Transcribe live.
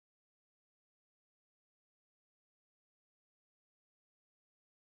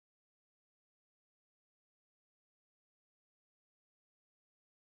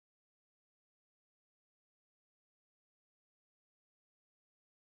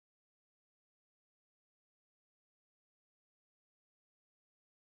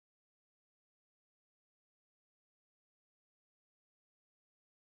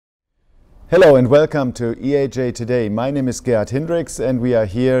Hello and welcome to EHJ Today. My name is Gerhard Hindricks and we are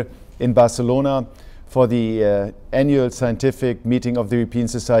here in Barcelona for the annual scientific meeting of the European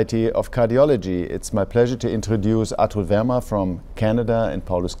Society of Cardiology. It's my pleasure to introduce Atul Verma from Canada and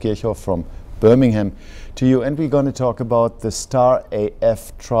Paulus Kirchhoff from Birmingham to you, and we're going to talk about the STAR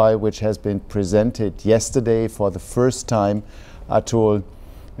AF trial, which has been presented yesterday for the first time, Atul,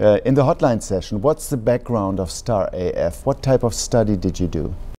 in the hotline session. What's the background of STAR AF? What type of study did you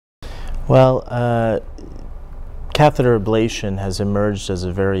do? Well, catheter ablation has emerged as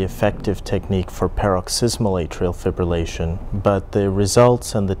a very effective technique for paroxysmal atrial fibrillation, but the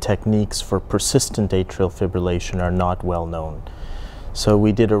results and the techniques for persistent atrial fibrillation are not well known. So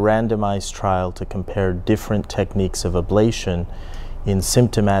we did a randomized trial to compare different techniques of ablation in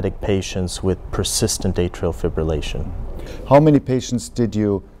symptomatic patients with persistent atrial fibrillation. How many patients did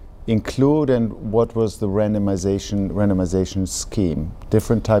you include, and what was the randomization scheme?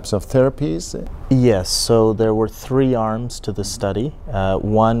 Different types of therapies? Yes, so there were 3 arms to the study.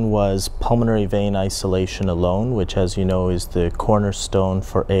 One was pulmonary vein isolation alone, which, as you know, is the cornerstone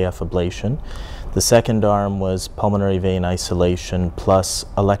for AF ablation. The second arm was pulmonary vein isolation plus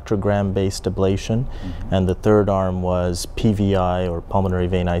electrogram-based ablation, and the third arm was PVI, or pulmonary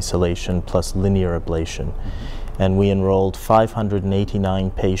vein isolation, plus linear ablation. And we enrolled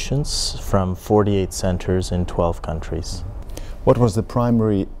 589 patients from 48 centers in 12 countries. What was the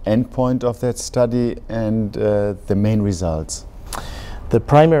primary endpoint of that study and the main results? The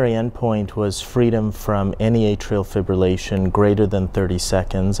primary endpoint was freedom from any atrial fibrillation greater than 30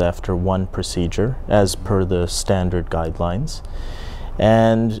 seconds after one procedure, as per the standard guidelines.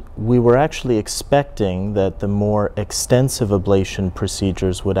 And we were actually expecting that the more extensive ablation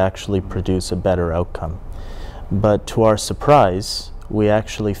procedures would actually produce a better outcome. But to our surprise, we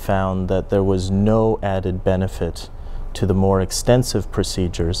actually found that there was no added benefit to the more extensive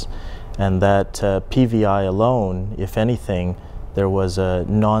procedures, and that PVI alone, if anything, there was a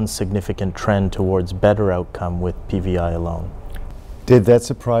non-significant trend towards better outcome with PVI alone. Did that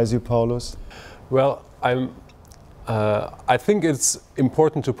surprise you, Paulus? Well, I think it's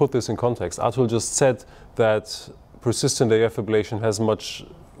important to put this in context. Atul just said that persistent AF ablation has much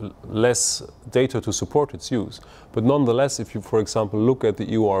less data to support its use. But nonetheless, if you, for example, look at the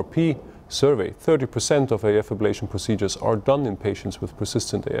EORP survey, 30% of AF ablation procedures are done in patients with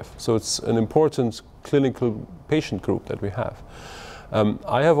persistent AF. So it's an important clinical patient group that we have.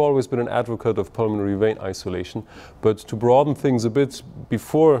 I have always been an advocate of pulmonary vein isolation, but to broaden things a bit,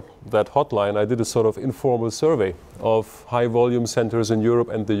 before that hotline, I did a sort of informal survey of high-volume centers in Europe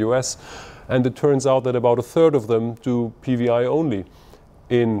and the US, and it turns out that about 1/3 of them do PVI only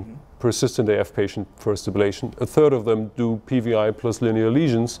in persistent AF patient first ablation. 1/3 of them do PVI plus linear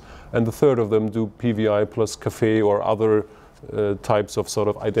lesions, and 1/3 of them do PVI plus café or other types of sort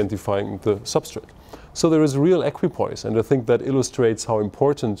of identifying the substrate. So there is real equipoise, and I think that illustrates how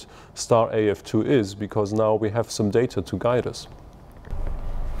important STAR AF2 is, because now we have some data to guide us.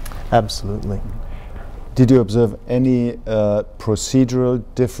 Absolutely. Did you observe any procedural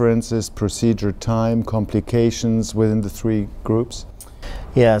differences, procedure time, complications within the 3 groups?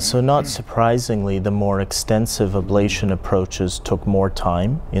 Yeah, so not surprisingly, the more extensive ablation approaches took more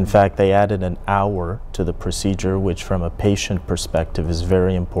time. In fact, they added an hour to the procedure, which from a patient perspective is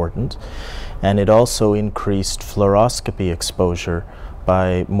very important. And it also increased fluoroscopy exposure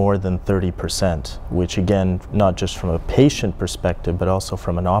by more than 30%, which again, not just from a patient perspective, but also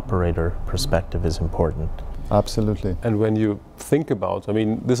from an operator perspective is important. Absolutely. And when you think about, I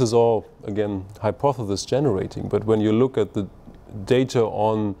mean, this is all, again, hypothesis generating, but when you look at the data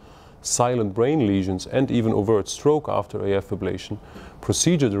on silent brain lesions and even overt stroke after AF ablation,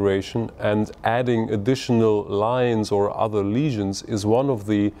 procedure duration and adding additional lines or other lesions is one of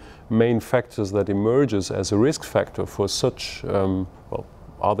the main factors that emerges as a risk factor for such, well,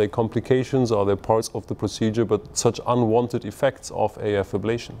 are they complications, are they parts of the procedure, but such unwanted effects of AF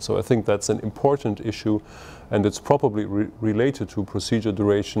ablation. So I think that's an important issue, and it's probably related to procedure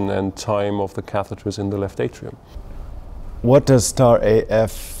duration and time of the catheters in the left atrium. What does STAR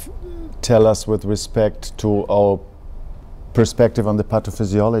AF tell us with respect to our perspective on the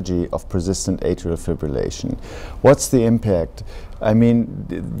pathophysiology of persistent atrial fibrillation? What's the impact? I mean,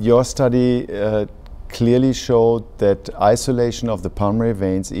 your study clearly showed that isolation of the pulmonary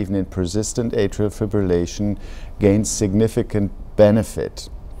veins, even in persistent atrial fibrillation, gains significant benefit.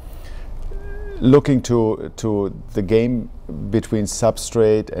 Looking to the game between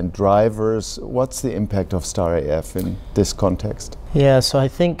substrate and drivers, what's the impact of STAR AF in this context? Yeah, so I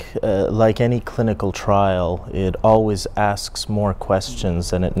think like any clinical trial, it always asks more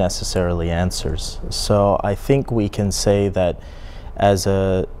questions than it necessarily answers. So I think we can say that as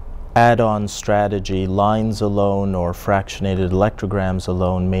a add-on strategy, lines alone or fractionated electrograms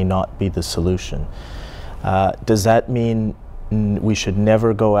alone may not be the solution. Does that mean we should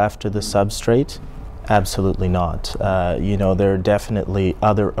never go after the substrate? Absolutely not. You know, there are definitely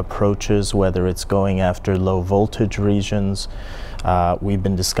other approaches, whether it's going after low voltage regions. We've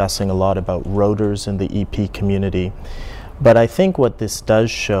been discussing a lot about rotors in the EP community. But I think what this does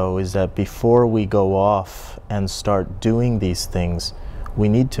show is that before we go off and start doing these things, we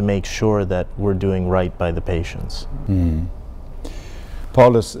need to make sure that we're doing right by the patients.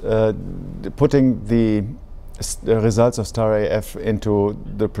 Paulus, putting the results of STAR AF into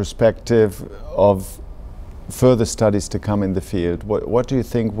the perspective of further studies to come in the field, what do you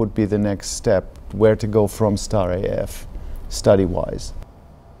think would be the next step? Where to go from STAR AF, study-wise?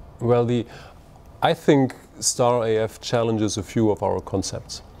 Well, I think STAR AF challenges a few of our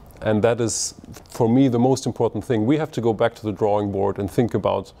concepts. And that is, for me, the most important thing. We have to go back to the drawing board and think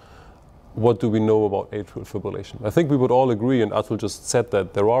about what do we know about atrial fibrillation. I think we would all agree, and Atul just said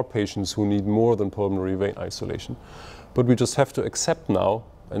that there are patients who need more than pulmonary vein isolation. But we just have to accept now,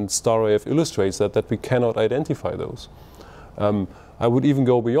 and STAR AF illustrates that we cannot identify those. I would even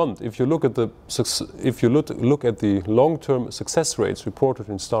go beyond. If you look at the long-term success rates reported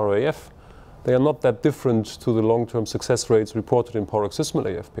in STAR AF, they are not that different to the long-term success rates reported in paroxysmal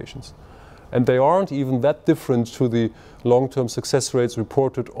AF patients. And they aren't even that different to the long-term success rates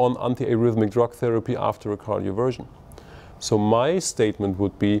reported on antiarrhythmic drug therapy after a cardioversion. So my statement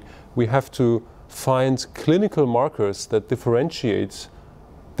would be, we have to find clinical markers that differentiate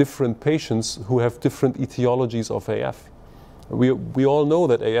different patients who have different etiologies of AF. We all know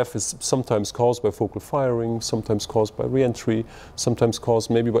that AF is sometimes caused by focal firing, sometimes caused by reentry, sometimes caused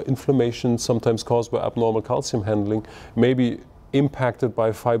maybe by inflammation, sometimes caused by abnormal calcium handling, maybe impacted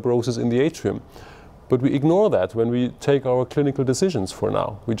by fibrosis in the atrium. But we ignore that when we take our clinical decisions for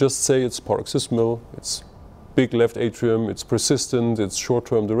now. We just say it's paroxysmal, it's big left atrium, it's persistent, it's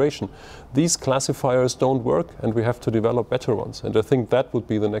short-term duration. These classifiers don't work, and we have to develop better ones. And I think that would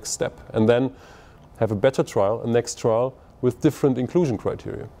be the next step. And then have a better trial, a next trial, with different inclusion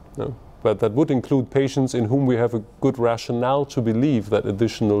criteria. But that would include patients in whom we have a good rationale to believe that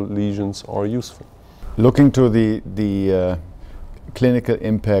additional lesions are useful. Looking to the clinical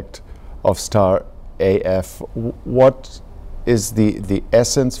impact of STAR AF, what is the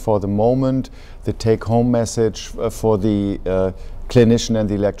essence for the moment, the take-home message for the clinician and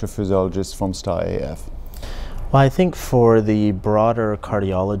the electrophysiologist from STAR AF? Well, I think for the broader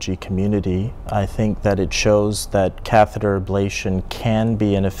cardiology community, I think that it shows that catheter ablation can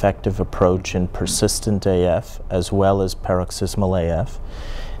be an effective approach in persistent AF as well as paroxysmal AF.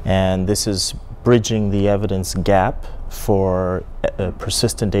 And this is bridging the evidence gap for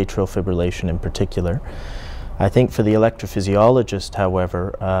persistent atrial fibrillation in particular. I think for the electrophysiologist,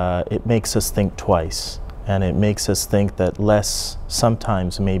 however, it makes us think twice, and it makes us think that less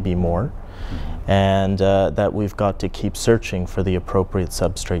sometimes may be more, and that we've got to keep searching for the appropriate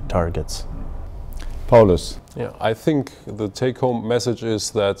substrate targets. Paulus. Yeah, I think the take-home message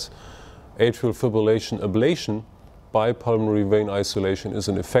is that atrial fibrillation ablation by pulmonary vein isolation is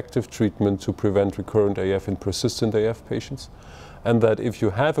an effective treatment to prevent recurrent AF in persistent AF patients, and that if you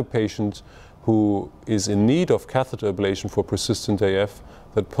have a patient who is in need of catheter ablation for persistent AF,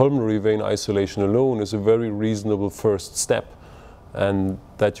 that pulmonary vein isolation alone is a very reasonable first step, and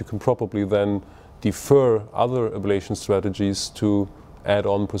that you can probably then defer other ablation strategies to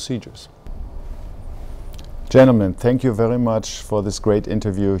add-on procedures. Gentlemen, thank you very much for this great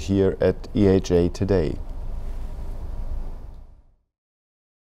interview here at EHJ Today.